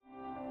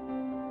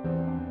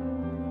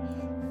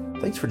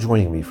Thanks for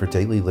joining me for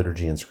Daily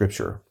Liturgy and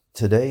Scripture.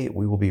 Today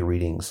we will be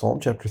reading Psalm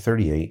chapter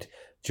 38,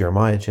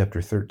 Jeremiah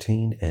chapter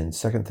 13, and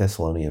 2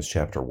 Thessalonians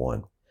chapter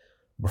 1.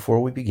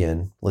 Before we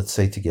begin, let's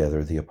say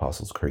together the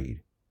Apostles'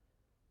 Creed.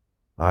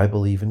 I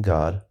believe in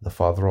God, the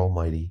Father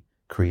Almighty,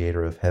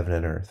 creator of heaven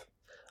and earth.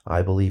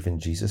 I believe in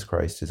Jesus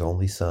Christ, his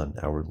only Son,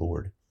 our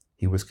Lord.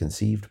 He was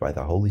conceived by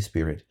the Holy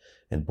Spirit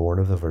and born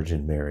of the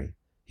Virgin Mary.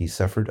 He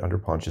suffered under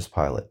Pontius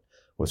Pilate,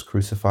 was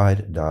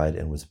crucified, died,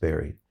 and was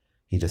buried.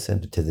 He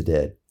descended to the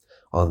dead.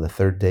 On the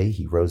third day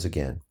he rose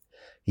again.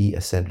 He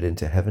ascended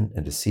into heaven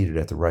and is seated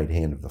at the right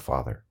hand of the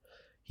Father.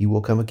 He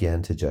will come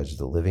again to judge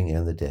the living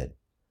and the dead.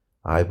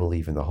 I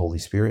believe in the Holy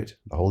Spirit,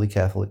 the Holy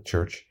Catholic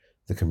Church,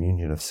 the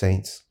communion of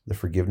saints, the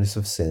forgiveness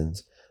of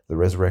sins, the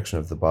resurrection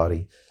of the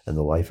body, and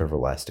the life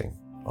everlasting.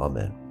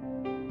 Amen.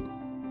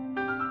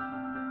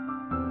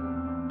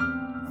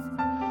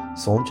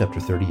 Psalm chapter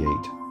 38.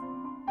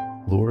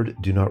 Lord,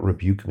 do not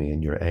rebuke me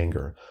in your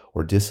anger,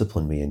 or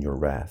discipline me in your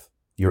wrath.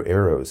 Your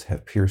arrows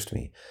have pierced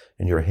me,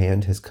 and your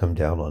hand has come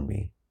down on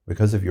me.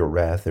 Because of your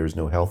wrath there is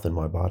no health in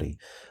my body.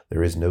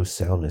 There is no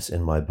soundness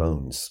in my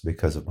bones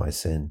because of my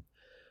sin.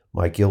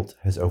 My guilt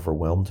has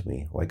overwhelmed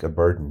me like a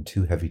burden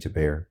too heavy to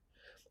bear.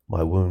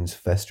 My wounds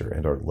fester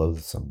and are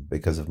loathsome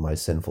because of my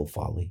sinful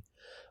folly.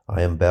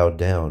 I am bowed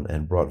down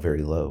and brought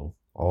very low.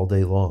 All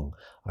day long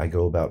I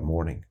go about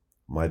mourning.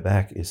 My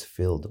back is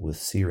filled with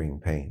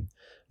searing pain.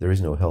 There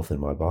is no health in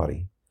my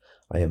body.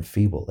 I am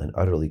feeble and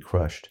utterly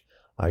crushed.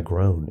 I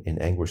groan in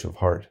anguish of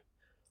heart.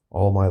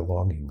 All my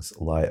longings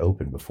lie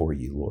open before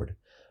you, Lord.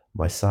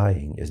 My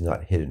sighing is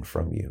not hidden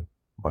from you.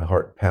 My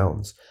heart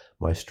pounds.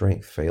 My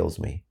strength fails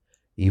me.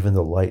 Even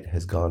the light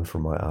has gone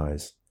from my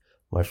eyes.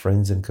 My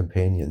friends and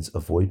companions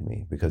avoid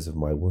me because of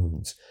my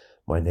wounds.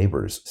 My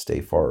neighbors stay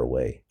far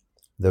away.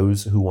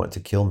 Those who want to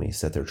kill me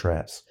set their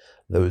traps.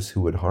 Those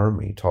who would harm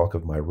me talk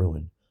of my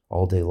ruin.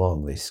 All day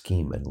long they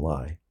scheme and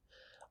lie.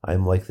 I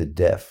am like the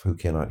deaf who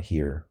cannot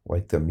hear,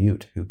 like the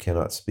mute who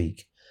cannot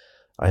speak.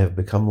 I have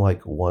become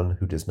like one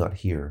who does not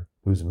hear,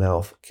 whose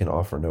mouth can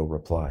offer no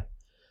reply.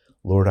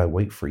 Lord, I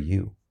wait for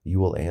you.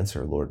 You will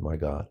answer, Lord my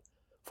God.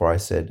 For I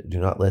said, do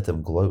not let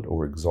them gloat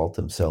or exalt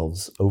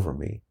themselves over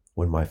me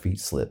when my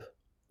feet slip.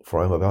 For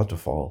I am about to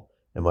fall,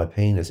 and my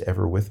pain is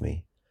ever with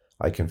me.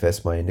 I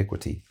confess my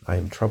iniquity. I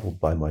am troubled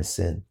by my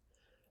sin.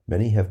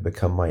 Many have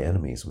become my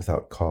enemies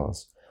without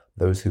cause.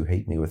 Those who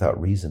hate me without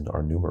reason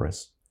are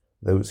numerous.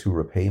 Those who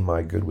repay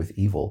my good with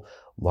evil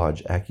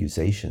lodge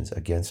accusations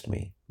against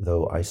me,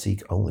 though I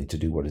seek only to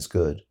do what is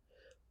good.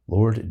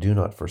 Lord, do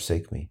not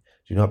forsake me.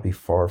 Do not be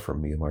far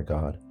from me, my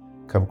God.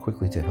 Come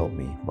quickly to help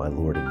me, my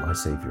Lord and my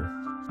Savior.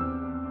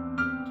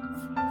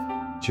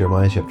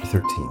 Jeremiah chapter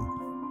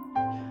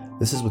 13.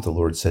 This is what the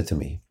Lord said to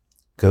me.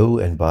 Go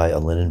and buy a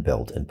linen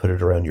belt and put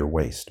it around your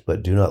waist,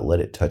 but do not let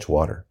it touch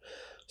water.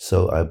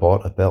 So I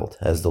bought a belt,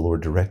 as the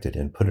Lord directed,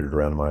 and put it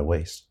around my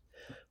waist.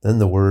 Then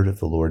the word of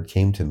the Lord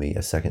came to me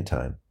a second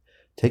time.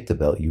 Take the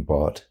belt you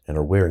bought and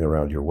are wearing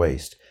around your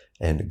waist,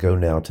 and go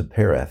now to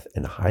Perath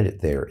and hide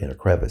it there in a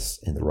crevice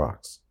in the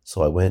rocks.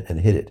 So I went and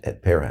hid it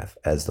at Perath,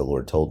 as the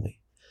Lord told me.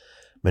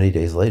 Many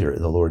days later,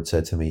 the Lord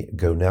said to me,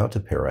 Go now to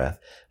Perath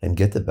and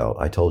get the belt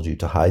I told you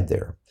to hide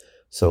there.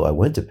 So I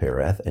went to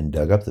Perath and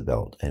dug up the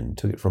belt and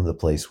took it from the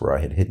place where I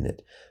had hidden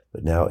it,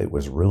 but now it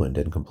was ruined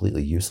and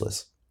completely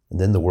useless. And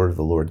then the word of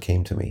the Lord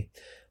came to me.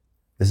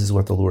 This is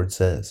what the Lord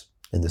says.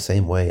 In the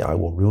same way, I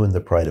will ruin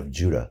the pride of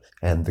Judah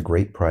and the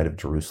great pride of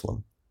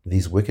Jerusalem.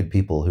 These wicked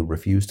people who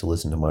refuse to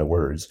listen to my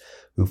words,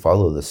 who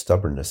follow the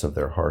stubbornness of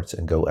their hearts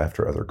and go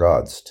after other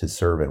gods to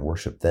serve and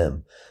worship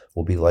them,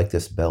 will be like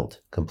this belt,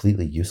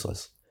 completely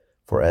useless.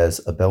 For as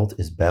a belt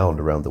is bound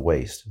around the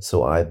waist,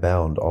 so I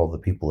bound all the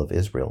people of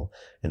Israel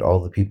and all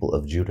the people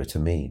of Judah to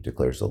me,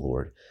 declares the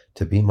Lord,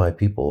 to be my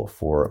people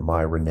for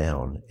my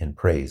renown and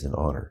praise and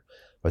honor.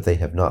 But they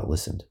have not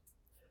listened.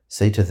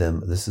 Say to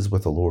them, this is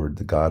what the Lord,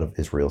 the God of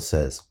Israel,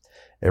 says.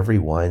 Every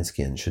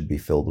wineskin should be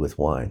filled with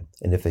wine.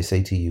 And if they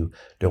say to you,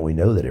 don't we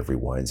know that every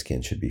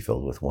wineskin should be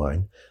filled with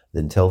wine?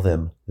 Then tell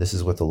them, this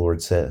is what the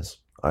Lord says.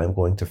 I am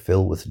going to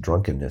fill with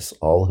drunkenness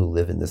all who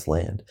live in this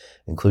land,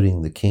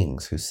 including the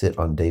kings who sit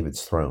on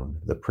David's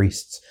throne, the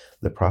priests,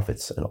 the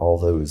prophets, and all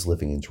those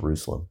living in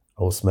Jerusalem.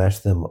 I will smash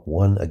them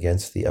one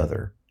against the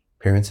other,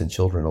 parents and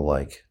children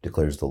alike,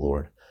 declares the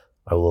Lord.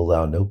 I will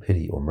allow no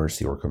pity or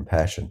mercy or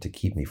compassion to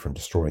keep me from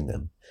destroying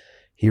them.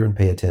 Hear and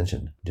pay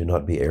attention. Do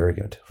not be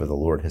arrogant, for the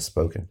Lord has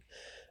spoken.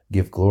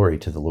 Give glory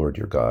to the Lord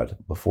your God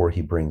before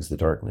he brings the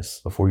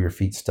darkness, before your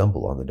feet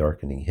stumble on the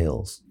darkening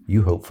hills.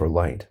 You hope for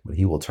light, but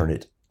he will turn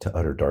it to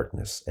utter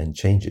darkness and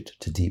change it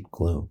to deep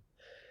gloom.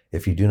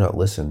 If you do not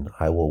listen,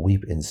 I will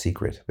weep in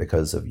secret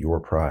because of your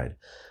pride.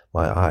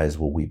 My eyes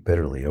will weep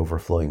bitterly,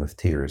 overflowing with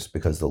tears,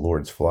 because the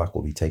Lord's flock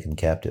will be taken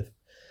captive.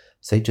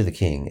 Say to the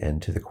king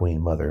and to the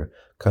queen mother,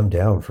 come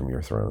down from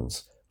your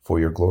thrones, for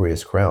your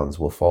glorious crowns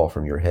will fall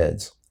from your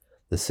heads.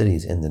 The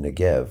cities in the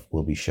Negev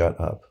will be shut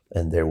up,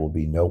 and there will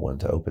be no one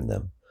to open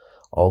them.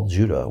 All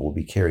Judah will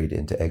be carried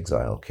into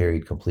exile,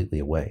 carried completely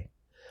away.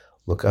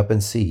 Look up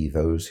and see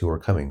those who are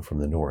coming from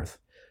the north.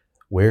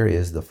 Where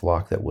is the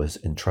flock that was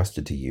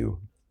entrusted to you,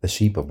 the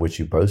sheep of which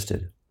you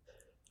boasted?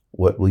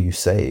 What will you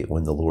say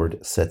when the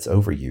Lord sets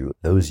over you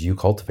those you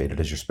cultivated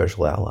as your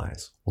special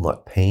allies? Will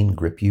not pain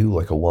grip you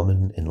like a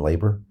woman in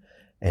labor?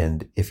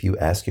 And if you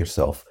ask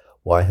yourself,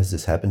 why has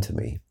this happened to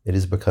me? It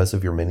is because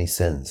of your many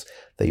sins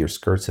that your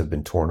skirts have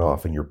been torn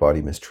off and your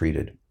body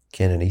mistreated.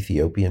 Can an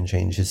Ethiopian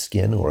change his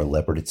skin or a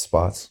leopard its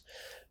spots?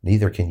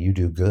 Neither can you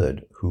do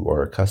good who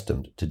are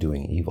accustomed to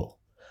doing evil.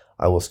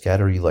 I will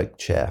scatter you like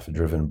chaff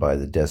driven by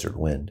the desert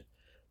wind.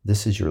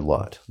 This is your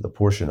lot, the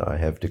portion I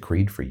have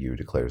decreed for you,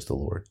 declares the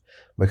Lord.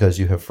 Because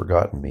you have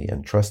forgotten me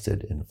and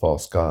trusted in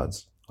false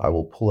gods, I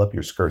will pull up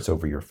your skirts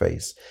over your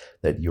face,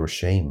 that your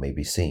shame may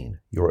be seen,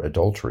 your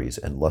adulteries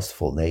and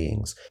lustful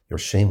neighings, your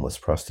shameless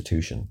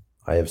prostitution.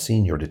 I have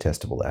seen your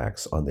detestable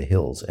acts on the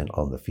hills and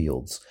on the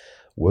fields.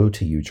 Woe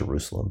to you,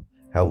 Jerusalem!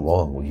 How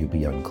long will you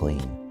be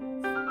unclean?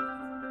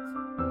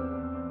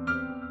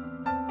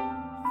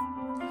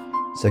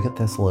 2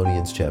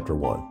 Thessalonians chapter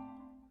 1.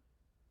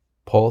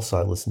 Paul,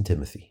 Silas, and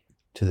Timothy,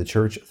 to the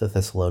church of the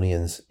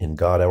Thessalonians in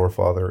God our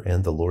Father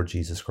and the Lord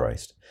Jesus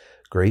Christ,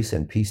 grace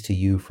and peace to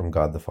you from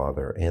God the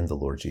Father and the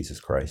Lord Jesus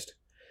Christ.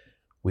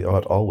 We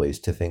ought always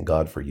to thank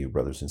God for you,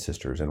 brothers and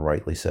sisters, and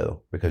rightly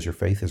so, because your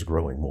faith is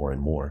growing more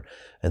and more,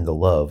 and the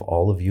love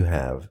all of you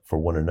have for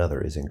one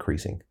another is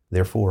increasing.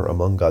 Therefore,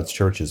 among God's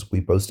churches, we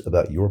boast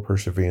about your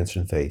perseverance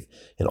and faith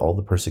in all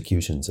the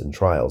persecutions and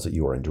trials that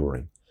you are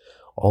enduring.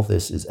 All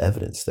this is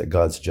evidence that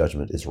God's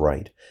judgment is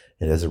right,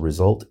 and as a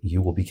result,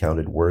 you will be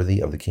counted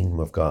worthy of the kingdom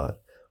of God,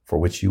 for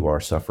which you are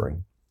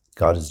suffering.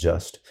 God is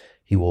just.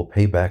 He will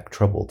pay back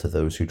trouble to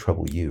those who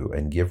trouble you,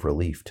 and give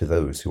relief to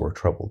those who are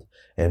troubled,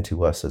 and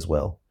to us as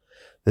well.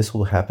 This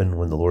will happen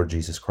when the Lord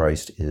Jesus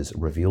Christ is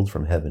revealed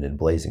from heaven in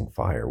blazing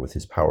fire with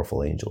his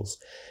powerful angels.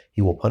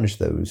 He will punish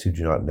those who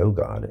do not know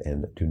God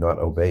and do not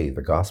obey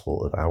the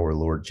gospel of our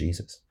Lord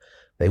Jesus.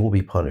 They will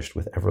be punished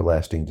with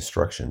everlasting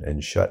destruction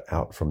and shut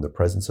out from the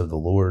presence of the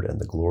Lord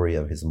and the glory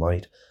of his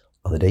might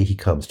on the day he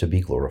comes to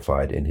be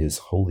glorified in his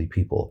holy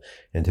people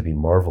and to be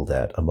marveled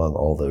at among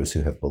all those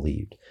who have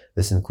believed.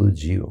 This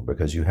includes you,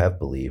 because you have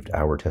believed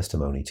our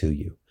testimony to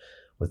you.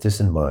 With this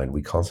in mind,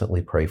 we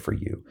constantly pray for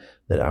you,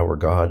 that our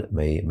God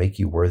may make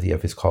you worthy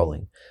of his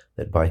calling,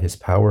 that by his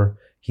power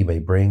he may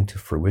bring to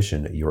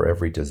fruition your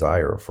every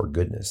desire for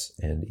goodness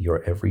and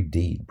your every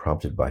deed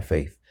prompted by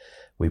faith.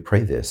 We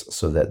pray this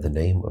so that the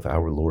name of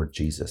our Lord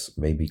Jesus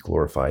may be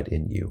glorified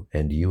in you,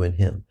 and you in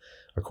him,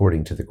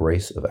 according to the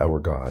grace of our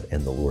God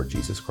and the Lord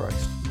Jesus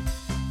Christ.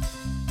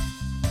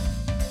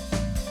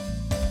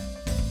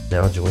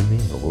 Now join me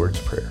in the Lord's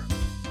Prayer.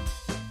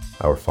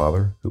 Our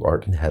Father, who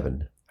art in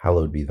heaven,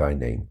 hallowed be thy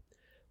name.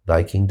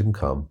 Thy kingdom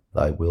come,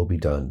 thy will be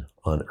done,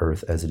 on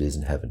earth as it is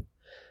in heaven.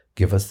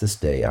 Give us this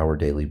day our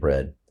daily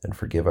bread, and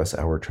forgive us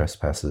our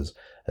trespasses,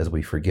 as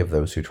we forgive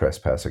those who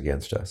trespass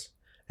against us.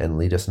 And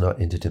lead us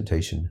not into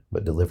temptation,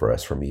 but deliver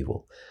us from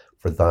evil.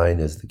 For thine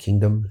is the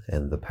kingdom,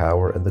 and the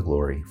power, and the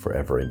glory,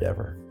 forever and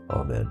ever.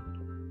 Amen.